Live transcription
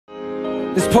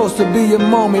It's supposed to be a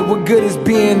moment. What good is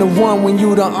being the one when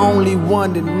you the only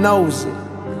one that knows it?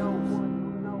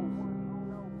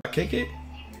 Kick it?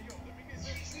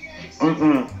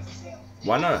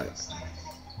 Why not?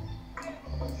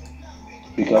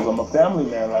 Because I'm a family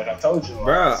man, like I told you.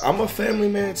 Bruh, I'm a family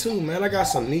man too, man. I got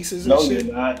some nieces and shit.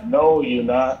 No, you're not. No, you're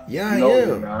not. Yeah, I am.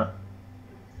 You're not.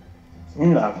 You're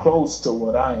not close to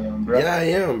what I am, bro. Yeah, I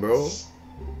am, bro.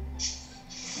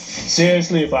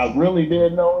 Seriously, if I really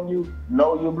did know you,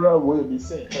 bro, we'd be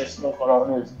sitting here smoking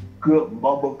on this good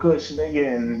bubble kush,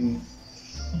 nigga, and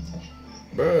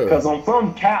bro. Because I'm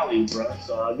from Cali, bro,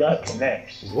 so I got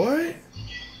connections. What?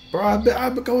 Bro, I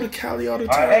go to Cali all the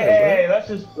time, hey,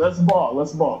 let's ball.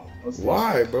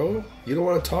 Why, bro? You don't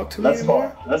want to talk to me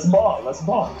anymore? Let's ball.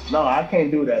 No, I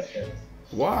can't do that shit.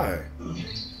 Why?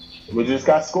 We just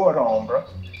got scored on, bro.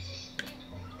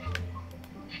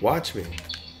 Watch me.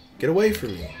 Get away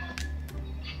from me.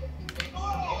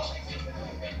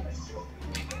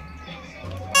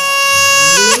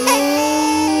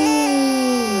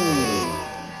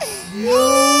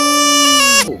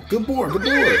 Good board. All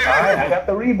right, I got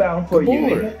the rebound for you,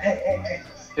 nigga. Hey.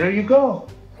 There you go.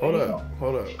 Hold up.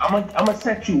 I'm gonna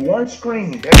set you one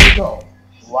screen. There you go.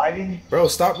 Why didn't you? Bro,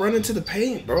 stop running to the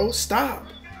paint, bro. Stop.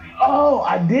 Oh,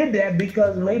 I did that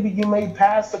because maybe you may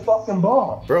pass the fucking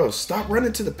ball. Bro, stop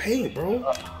running to the paint, bro.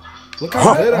 Look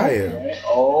how good I am.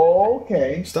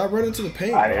 Okay. Stop running to the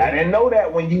paint, bro. I didn't know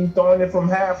that when you throwing it from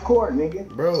half court, nigga.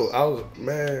 Bro,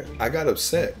 I got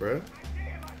upset, bro.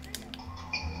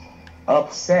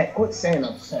 Upset? Quit saying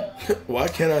upset. Why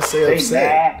can't I say upset?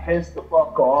 Mad, pissed the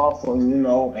fuck off, or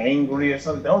angry or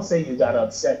something. Don't say you got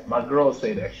upset. My girls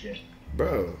say that shit.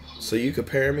 Bro, so you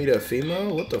comparing me to a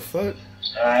female? What the fuck?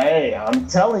 Hey, I'm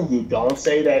telling you, don't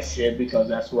say that shit because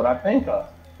that's what I think of.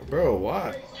 Bro,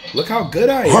 why? Look how good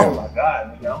I am. Oh my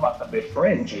god, nigga, I'm about to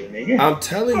befriend you, nigga. I'm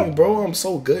telling you, bro, I'm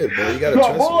so good, bro. You gotta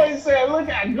trust me. My boy said, look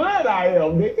how good I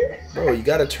am, nigga. Bro, you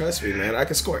gotta trust me, man. I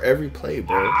can score every play,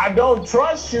 bro. I don't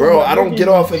trust you, bro. I don't get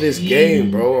off of this game,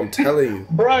 bro. I'm telling you.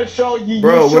 Bro, show you.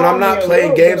 Bro, when I'm not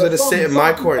playing games, I just sit in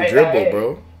my court and dribble,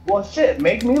 bro. Well, shit,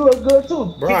 make me look good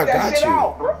too. Bro, I got you.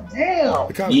 Out, bro. Damn.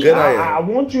 Look how good I am. I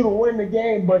want you to win the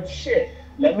game, but shit,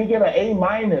 let me get an A-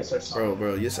 or something.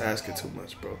 Bro, you're just asking too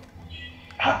much, bro.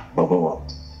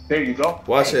 There you go.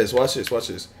 Watch this.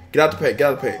 Get out the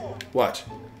paint. Watch.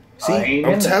 See,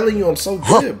 I'm telling you, I'm so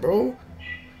good, bro.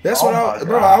 That's what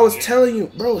I was telling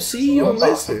you, bro. See, you don't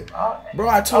listen, bro.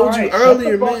 I told you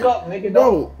earlier, man.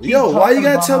 Bro, yo, why you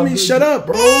gotta tell me shut up,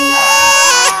 bro?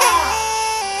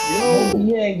 Yo,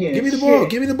 give me the ball.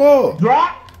 Give me the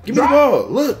ball.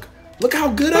 Look how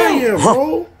good I am,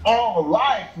 bro. All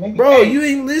life, nigga. Bro, you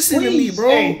ain't listening to me, bro.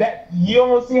 Hey, you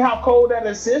don't see how cold that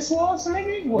assist was,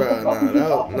 nigga?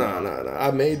 Nah. I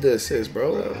made the assist,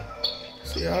 bro.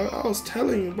 See, I was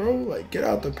telling you, bro. Like, get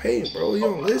out the paint, bro. You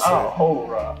don't listen. Oh, hold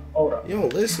up. You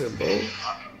don't listen, bro.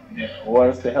 Yeah,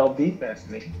 what's the hell defense,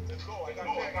 nigga?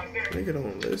 Nigga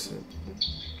don't listen.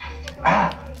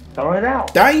 Throw it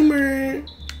out. Dimer.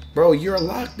 Bro, you're a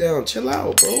lockdown. Chill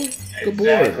out, bro. Good board.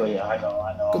 Exactly, I know.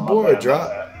 Good board,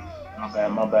 drop. My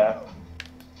bad.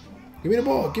 Give me the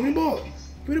ball.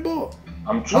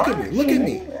 I'm trying. Look at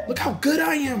me. Look how good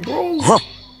I am, bro.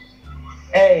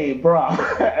 Hey, bro.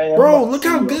 Bro, look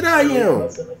how good I am.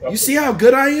 You see how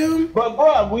good I am? But,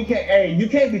 bro, you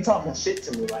can't be talking shit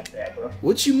to me like that, bro.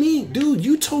 What you mean? Dude,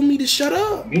 you told me to shut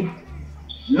up.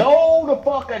 No, the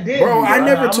fuck I didn't. Bro, I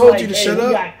never told you to shut up.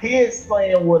 We got kids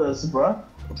playing with us, bro.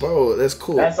 Bro, that's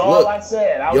cool. That's all I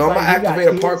said. Yo, I'm gonna activate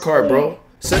a park card, bro.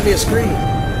 Send me a screen. In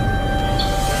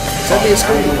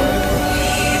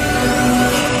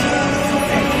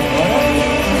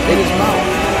his mouth.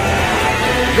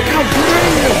 Look how good I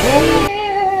am,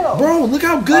 bro. Bro, look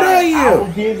how good I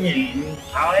am.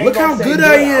 Look how good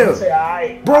I am.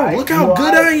 Bro, look how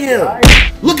good I am.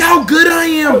 Look how good I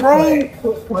am, bro.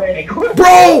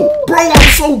 Bro,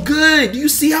 I'm so good. Do you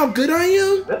see how good I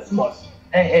am?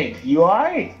 Hey, you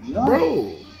alright?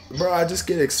 Bro, I just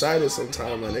get excited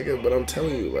sometimes, my nigga. But I'm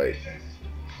telling you, like,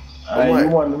 you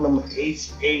one of them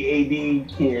HAAD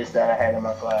kids that I had in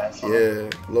my class. Huh? Yeah,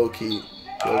 low key.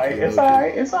 It's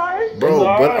alright. Bro,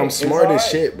 but I'm smart as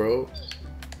shit, bro.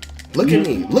 Look at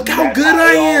me. Look how good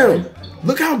I am.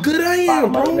 Look how good I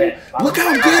am, bro. Look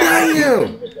how good I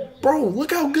am. Bro,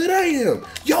 look how good I am.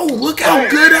 Yo, look how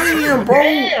good I am,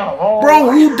 bro. Bro,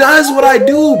 who does what I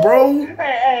do, bro?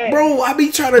 Bro, I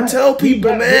be trying to tell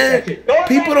people, man.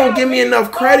 People don't give me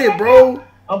enough credit, bro.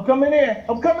 I'm coming in.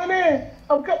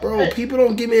 Bro, people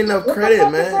don't give me enough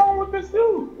credit, man. What's wrong with this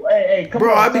dude? Hey, come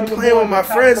bro, on, I be playing with my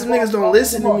friends. Niggas don't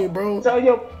listen to me, bro. Tell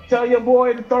your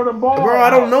boy to throw the ball. Bro, I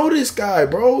don't know this guy,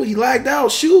 bro. He lagged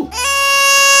out. Shoot.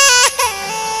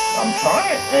 I'm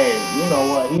trying. Hey, you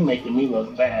know what? He making me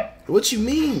look bad. What you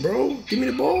mean, bro? Give me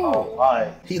the ball. Oh, all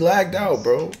right. He lagged out,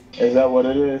 bro. Is that what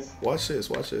it is? Watch this.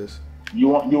 Watch this. You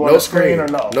want No a screen or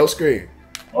no? No screen.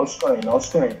 No screen. No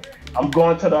screen. I'm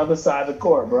going to the other side of the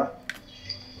court, bro.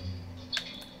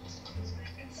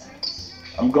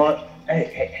 I'm going.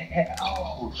 Hey.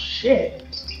 Oh shit.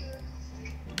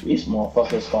 These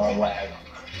motherfuckers gonna lag.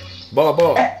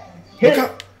 Ball. Hit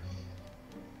Look it.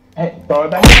 Hey, throw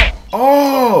it back.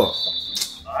 Oh.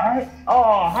 Alright.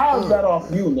 Oh, how's that off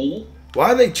you, nigga?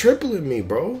 Why are they tripling me,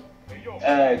 bro?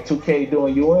 2K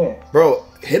doing you in. Bro,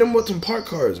 hit him with some park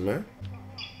cards, man.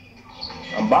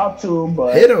 I'm about to,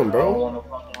 but hit him, bro. I don't wanna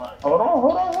fucking lie.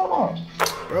 Hold on.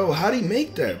 Bro, how'd he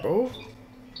make that, bro?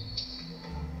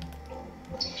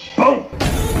 Boom.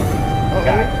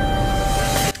 Okay.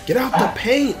 Get out the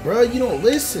paint, bro. You don't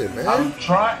listen, man. I'm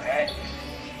trying.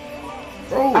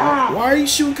 Bro, why are you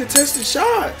shooting contested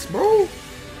shots, bro?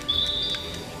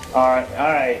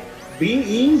 Alright. Be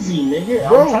easy, nigga.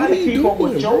 Bro, I'm trying to keep up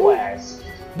with your bro? ass.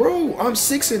 Bro, I'm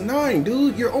 6-9,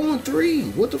 dude. You're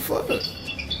 0-3. What the fuck? Bro,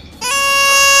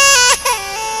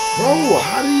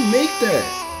 how did he make that?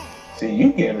 See,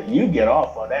 you get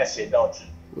off on that shit, don't you?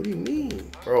 What do you mean?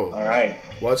 Bro, Alright.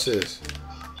 watch this.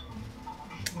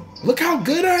 Look how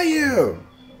good I am.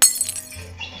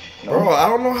 Bro, I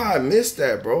don't know how I missed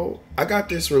that, bro. I got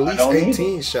this release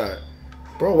 18 shot.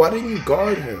 Bro, why didn't you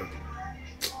guard him?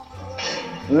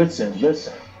 Listen.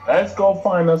 Let's go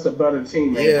find us a better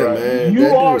teammate, Yeah, bro. man, You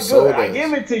that are dude good. I sold us.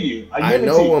 give it to you. I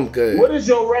know I'm good. What is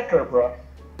your record, bro?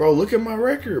 Bro, look at my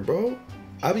record, bro.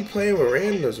 I be playing with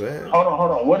randoms, man. Hold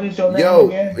on. What is your name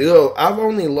again? Yo, I've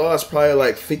only lost probably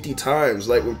like 50 times.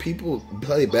 Like when people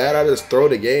play bad, I just throw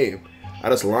the game. I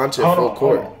just launch it full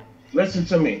court. Hold on. Listen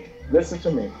to me.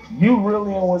 You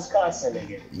really in Wisconsin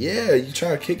again? Yeah, you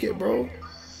trying to kick it, bro?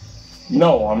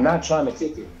 No, I'm not trying to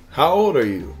kick it. How old are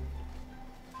you?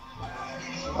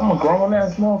 I'm a grown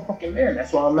ass motherfucking man.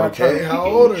 That's why I'm not trying to kick it. How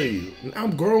old are you?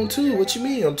 I'm grown too. What you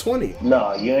mean? I'm 20.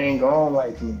 No, you ain't grown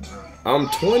like me. I'm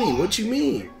 20. What you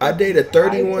mean? I date a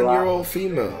 31-year-old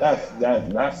female.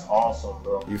 That's awesome,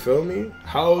 bro. You feel me?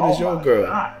 How old is your girl?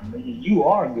 God, nigga, you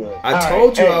are good. I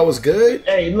told you I was good.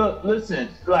 Hey, look, listen.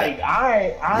 Like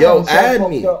I Yo, add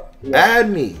me.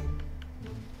 Add me.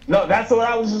 No, that's what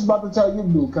I was just about to tell you to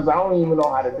do, because I don't even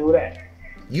know how to do that.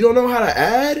 You don't know how to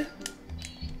add?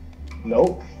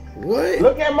 Nope. What?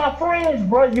 Look at my friends,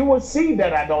 bro. You will see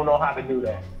that I don't know how to do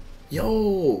that.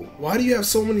 Yo, why do you have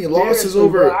so many losses Seriously,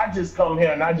 over? Bro, I just come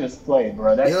here and I just play,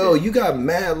 bro. That's Yo, it. you got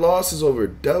mad losses over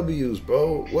W's,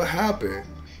 bro. What happened?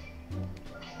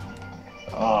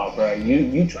 Oh, bro,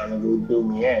 you trying to do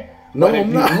me in? No, but I'm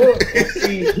if not. You look and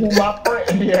see who my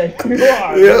friend. Yeah, you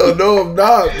are. Yo, no, I'm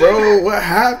not, bro. What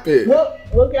happened?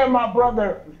 Look at my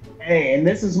brother. Hey, and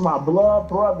this is my blood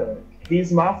brother.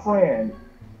 He's my friend.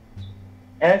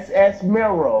 SS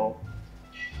Miro.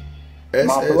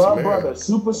 My blood brother,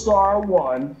 Superstar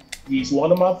 1. He's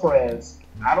one of my friends.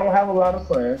 I don't have a lot of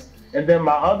friends. And then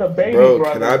my other baby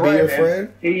brother, can I be your friend?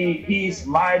 He's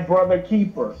my brother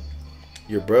keeper.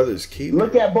 Your brother's keeper?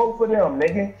 Look at both of them,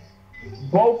 nigga.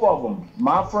 Both of them,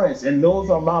 my friends. And those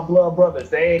are my blood brothers.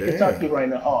 They in Kentucky right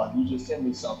now. Oh, you just sent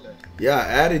me something. Yeah, I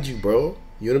added you, bro.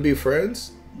 You want to be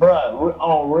friends? Bruh,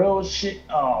 on real shit.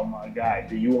 Oh my God,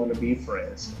 do you want to be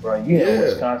friends, bro? You in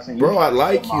Wisconsin? Bro, I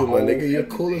like you, my nigga. You're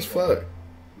cool as fuck.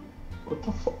 What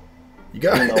the fuck? You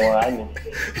got. You know what? I need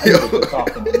to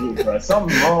talk to you, bro.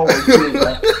 Something wrong with you,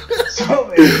 man.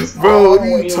 Bro, what are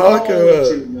you talking about?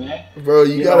 You, man. Bro,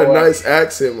 you got a nice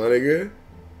accent, my nigga.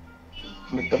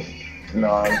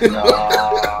 No.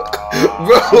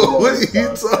 Bro, what are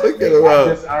you talking about?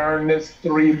 I just earned this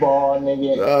 3-ball,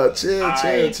 nigga. Nah,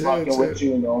 chill. With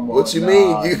you no more. What you mean?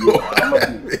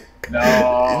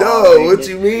 No, what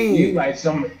you mean? You like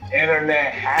some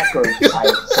internet hacker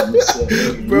type some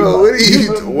shit. Bro,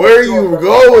 where are you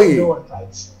going?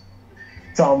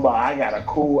 Talking about I got a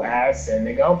cool accent,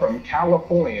 nigga. I'm from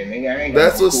California, nigga. I ain't got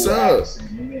That's what's cool up.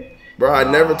 Accent, bro, I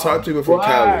never talked to you before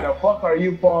Cali. Why the fuck are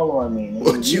you following me? Nigga?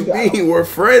 What you mean? We're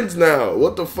friends now.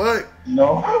 What the fuck?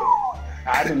 No,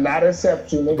 I did not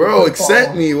accept you, nigga. Bro,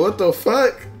 accept me. What the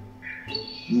fuck?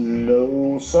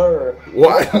 No, sir.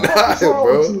 Why not,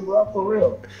 bro? You, bro? For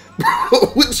real. Bro,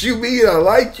 what you mean? I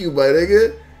like you, my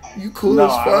nigga. You cool as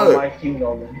fuck. I don't like you,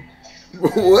 no, man.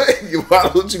 What? Why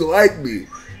don't you like me?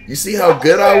 You see how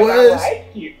good I was? I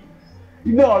like you.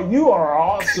 No, you are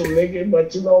awesome, nigga.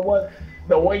 But you know what?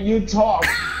 The way you talk,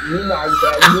 you're not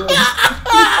that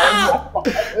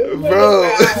good. Bro,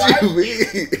 what you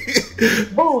mean?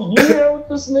 Boo, you hear what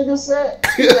this nigga said?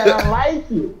 He said, I like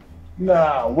you.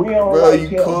 Nah, we don't bro, like you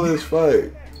him. cool as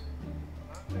fuck.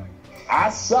 I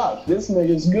suck. This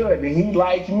nigga's good, and he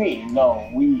like me.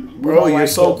 No, we Bro, you're like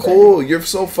so cool. You're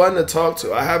so fun to talk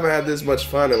to. I haven't had this much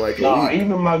fun in like a week.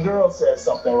 Even my girl said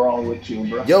something wrong with you,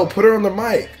 bro. Yo, put her on the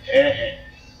mic.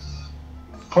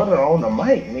 Put her on the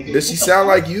mic, nigga. Does she sound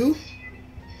like you?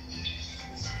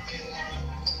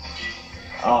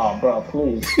 Oh, bro,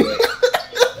 please.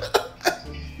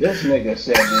 This nigga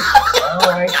said this. I don't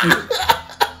like you.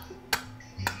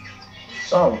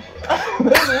 So,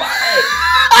 this nigga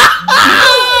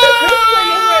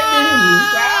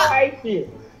like you.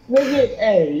 Nigga,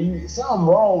 hey, something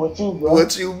wrong with you, bro.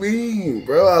 What you mean,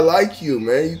 bro? I like you,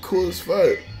 man. You cool as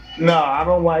fuck. No, I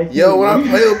don't like you. Yo, when I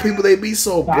play with people, they be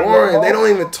so boring. They don't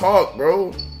even talk,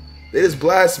 bro. They just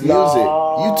blast music.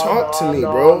 You talk to me,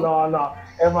 bro. No.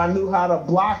 If I knew how to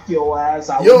block your ass,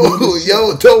 I would.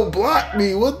 Yo, don't block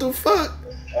me. What the fuck?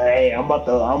 Hey, I'm about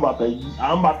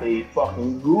to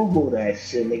fucking Google that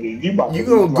shit, nigga. You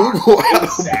gonna Google how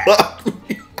to block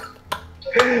me?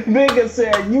 Nigga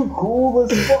said you cool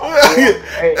as fuck. Hey,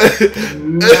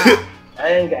 nah, I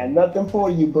ain't got nothing for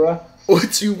you, bro.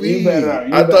 What you mean?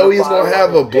 I thought we was gonna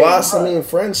have a blossoming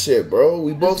friendship, bro.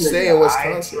 We both stay in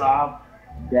Wisconsin. __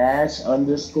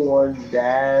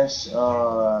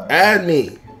 Add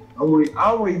me.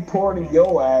 I'm reporting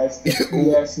your ass to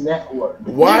PS Network.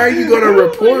 Why are you gonna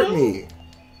report me?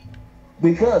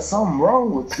 Because something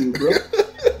wrong with you, bro.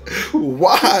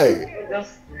 Why?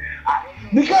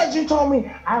 Because you told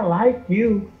me I like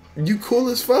you. You cool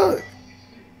as fuck.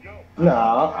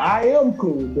 Nah, I am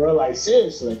cool, bro. Like,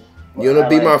 seriously. You wanna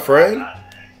be my friend?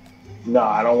 No,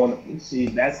 I don't want to. See,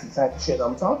 that's the type of shit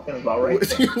I'm talking about, right?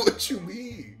 What you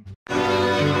mean?